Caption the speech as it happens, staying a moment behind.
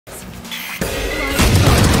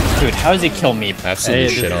Dude, how does he kill me? Absolutely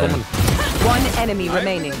shit on him. One enemy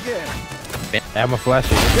remaining. I'm a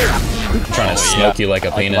flashing. I'm trying to smoke you like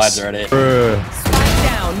a penis. Spike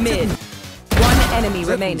down mid. One enemy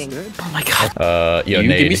remaining. Oh my god. Yo, you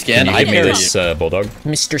Nade, give me scan, can I you give me carry this bulldog?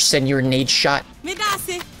 Mr. Senor Nadeshot.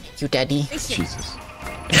 You daddy. Jesus.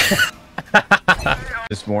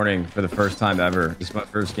 This morning, for the first time ever, this is my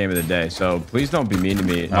first game of the day, so please don't be mean to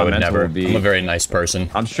me. I would never. Be... I'm a very nice person.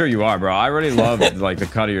 I'm sure you are, bro. I already love like the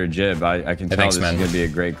cut of your jib. I can tell Thanks, this man. is gonna be a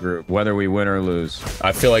great group, whether we win or lose.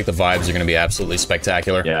 I feel like the vibes are gonna be absolutely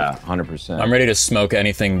spectacular. Yeah, 100%. I'm ready to smoke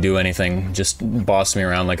anything, do anything. Just boss me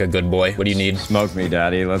around like a good boy. What do you need? Smoke me,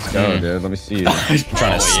 daddy. Let's go, dude. Let me see you. I'm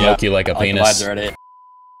trying to smoke you like a penis.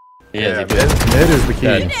 Yeah, mid is the key.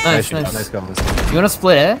 Nice. Nice guns. You wanna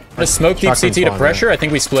split A? Gonna smoke deep Shotgun's CT to fine, pressure? I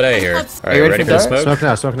think we split A here. Alright, you ready for the smoke? Smoke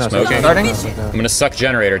now, smoke now. Smoking. Starting? I'm gonna suck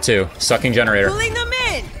generator too. Sucking generator.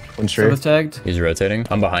 One straight. Someone's tagged. He's rotating.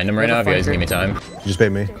 I'm behind him right now if you guys give me time. You just bait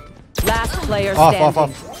me. Last player standing.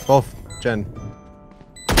 Off. Both. Jen.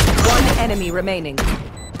 One enemy remaining.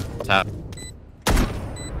 Tap.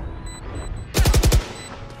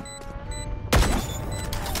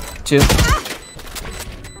 Two.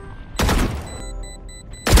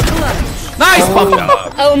 Nice!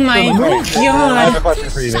 Oh my I have a question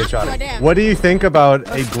for you, Nadeshot. What do you think about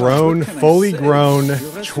a grown, fully grown,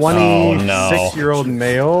 26-year-old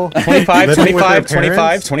male? 25, living with their 25, 25,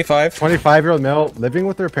 parents? 25. 25-year-old male living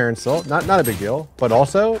with their parents still. Not a big deal. But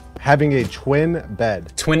also having a twin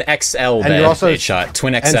bed. Twin XL And bed. you're also Shot.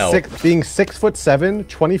 Twin and XL. being 6'7",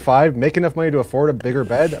 25, make enough money to afford a bigger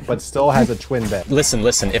bed, but still has a twin bed. Listen.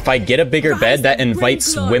 If I get a bigger bed, that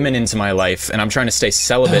invites women into my life, and I'm trying to stay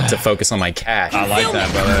celibate to focus on my cash. I like that,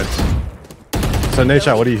 brother. So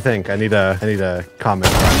Nadeshot, what do you think? I need a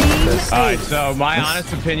comment on this. All right, so my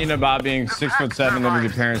honest opinion about being 6'7", living with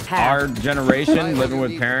your parents. Our generation living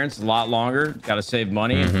with parents a lot longer. Got to save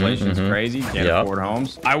money. Inflation's crazy. Can't afford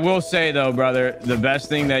homes. I will say though, brother, the best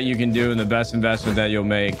thing that you can do and the best investment that you'll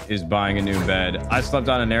make is buying a new bed. I slept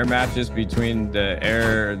on an air mattress between the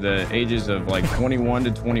ages of like 21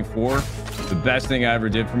 to 24. The best thing I ever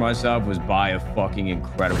did for myself was buy a fucking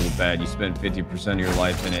incredible bed. You spend 50% of your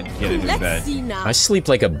life in it, get a new bed. I sleep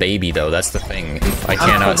like a baby, though. That's the thing. I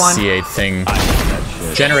cannot see a thing.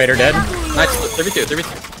 Generator dead. Nice. 32.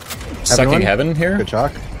 Sucking heaven here. Good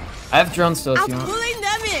chalk. I have drones still if you want.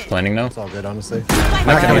 Planning now. It's all good, honestly.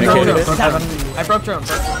 I communicated. I broke drones.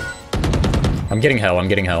 I'm getting hell. You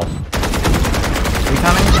coming?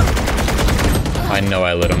 I know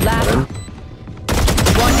I lit him.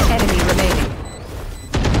 One enemy remaining.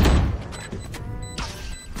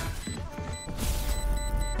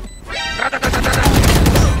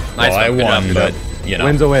 Well, I won, but you know.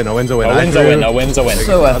 Win's a win. A win's a win. A win's a win. A win's a win.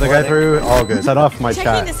 So Other guy through. All good. Set off my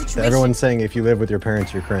chat. Everyone's saying if you live with your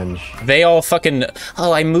parents, you're cringe. They all fucking.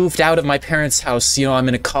 Oh, I moved out of my parents' house. You know, I'm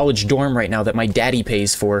in a college dorm right now that my daddy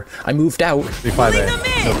pays for. I moved out. 3-5A.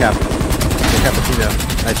 No cap. No cappuccino.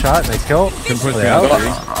 Nice shot. Nice kill. Completely out.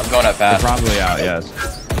 I'm going up fast. Probably out, yes.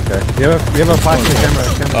 Okay. You have a flash in the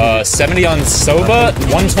camera. 70 on Sova,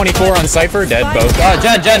 124 on Cypher, dead both.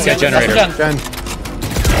 Jen. Get generator. Jen.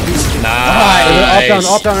 Nice.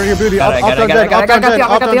 Off down on your booty. Off down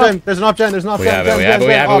Jen. There's an off Jen. We have. Yo,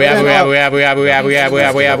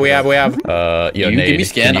 You Nade, give me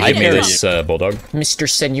scan, can you I give me carry this bulldog? Mr.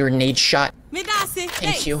 Senor Nadeshot.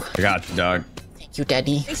 Thank you. I got you, dog. Thank you,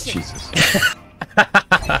 daddy. Jesus.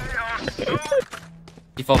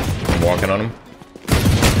 Default. I'm walking on him.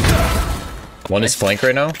 One is flank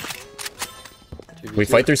right now. We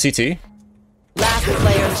fight through CT. Last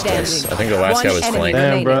player standing. I think the last guy was One flank.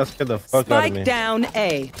 enemy Damn, bro. remaining. Let's get the fuck out of me. Spike down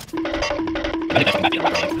A.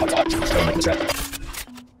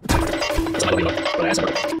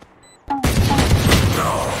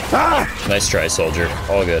 Nice try, soldier.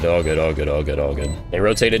 All good. They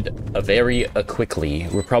rotated very quickly.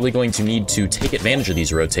 We're probably going to need to take advantage of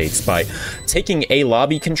these rotates by taking A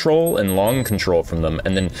lobby control and long control from them,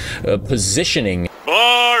 and then positioning.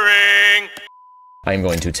 Boring! I'm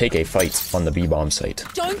going to take a fight on the B-bomb site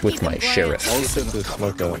with my sheriff.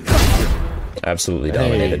 Absolutely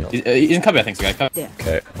dominated. He's in cubby, I think, so guy.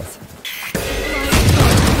 Okay.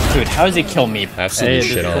 Dude, how does he kill me? Absolutely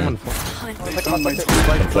shit on him. I'm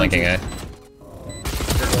flanking A.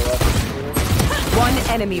 One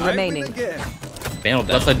enemy remaining. Vandal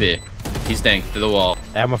left side B. He's staying through the wall.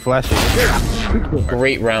 I'm a flashing.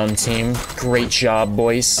 Great round, team. Great job,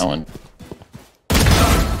 boys. Owen.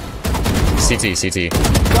 CT.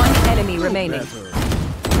 One enemy remaining.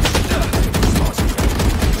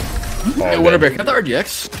 Hey, Winterbear, can I have the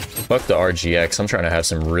RGX? Fuck the RGX. I'm trying to have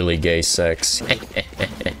some really gay sex.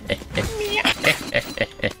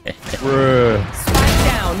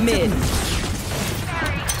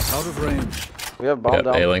 We have bomb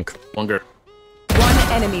down. A-Link. Longer. One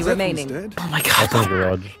enemy remaining. Oh my god. That's in the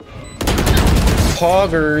garage.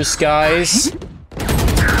 Poggers, guys.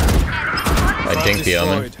 I dinked the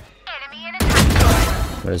Omen.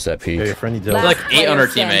 What is that peak? Hey, your friendly Dylan. Last Like 8 on our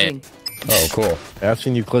player standing. teammate. Oh, cool. I've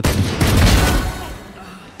seen you clip.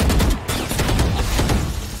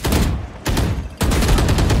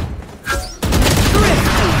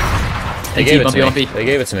 They gave it to me. Bumpy. They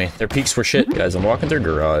gave it to me. Their peaks were shit, guys. I'm walking through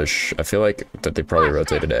garage. I feel like that they probably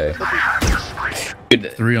rotated A.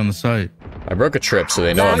 3 on the site. I broke a trip, so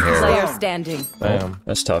they know I'm Last here. player standing. Damn.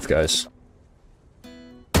 That's tough, guys.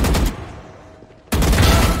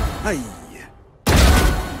 Hi.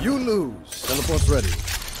 You lose. Teleport's ready.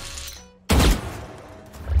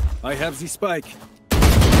 I have the spike.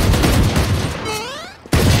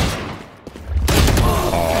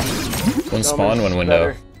 One spawn, one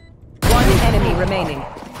window. One enemy remaining.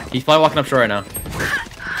 He's probably walking up short right now.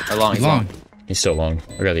 Or long, he's long. He's still long.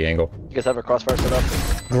 I got the angle. You guys have a crossfire set up?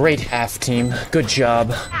 Great half team. Good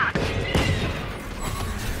job.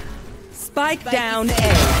 Spike down A.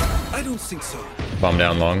 I don't think so. Bomb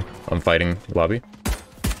down long. I'm fighting lobby.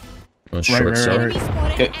 On short side.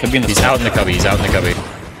 Could be in the He's out in the cubby. He's out in the cubby.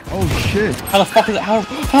 Oh shit. How the fuck is it? How?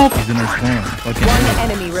 Help! He's in their spawn. Fucking One hell.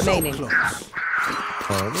 enemy remaining.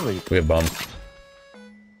 We have bomb.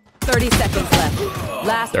 30 seconds left.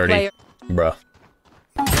 Last 30. player. Bruh.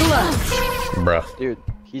 Bruh. Dude,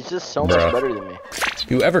 he's just so much better than me.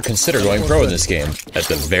 You ever consider going pro in this game? At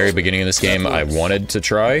the very beginning of this game, I wanted to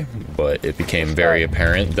try, but it became very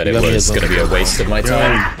apparent that it was going to be a waste of my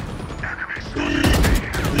time.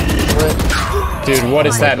 Dude, what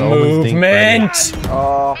is that movement?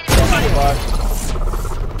 Oh,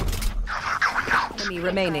 Enemy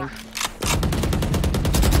remaining.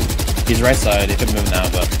 He's right side. He could move now,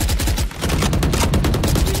 but.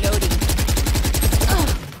 Reloading.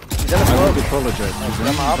 I would apologize.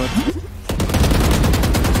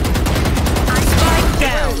 Spike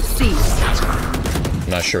down C. I'm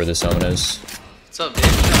not sure where this Omen is. What's up,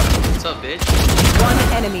 bitch? What's up, bitch? One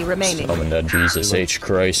enemy remaining. Omen dead. Jesus H.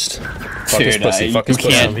 Christ. Fuck his Dude, pussy. Fuck his you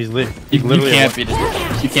pussy. can't. He's You literally can't beat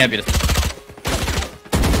this. You can't beat this.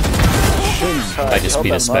 I just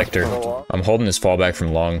beat a Spectre. I'm holding his fallback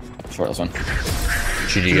from long. Short this one.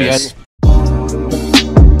 GG guys.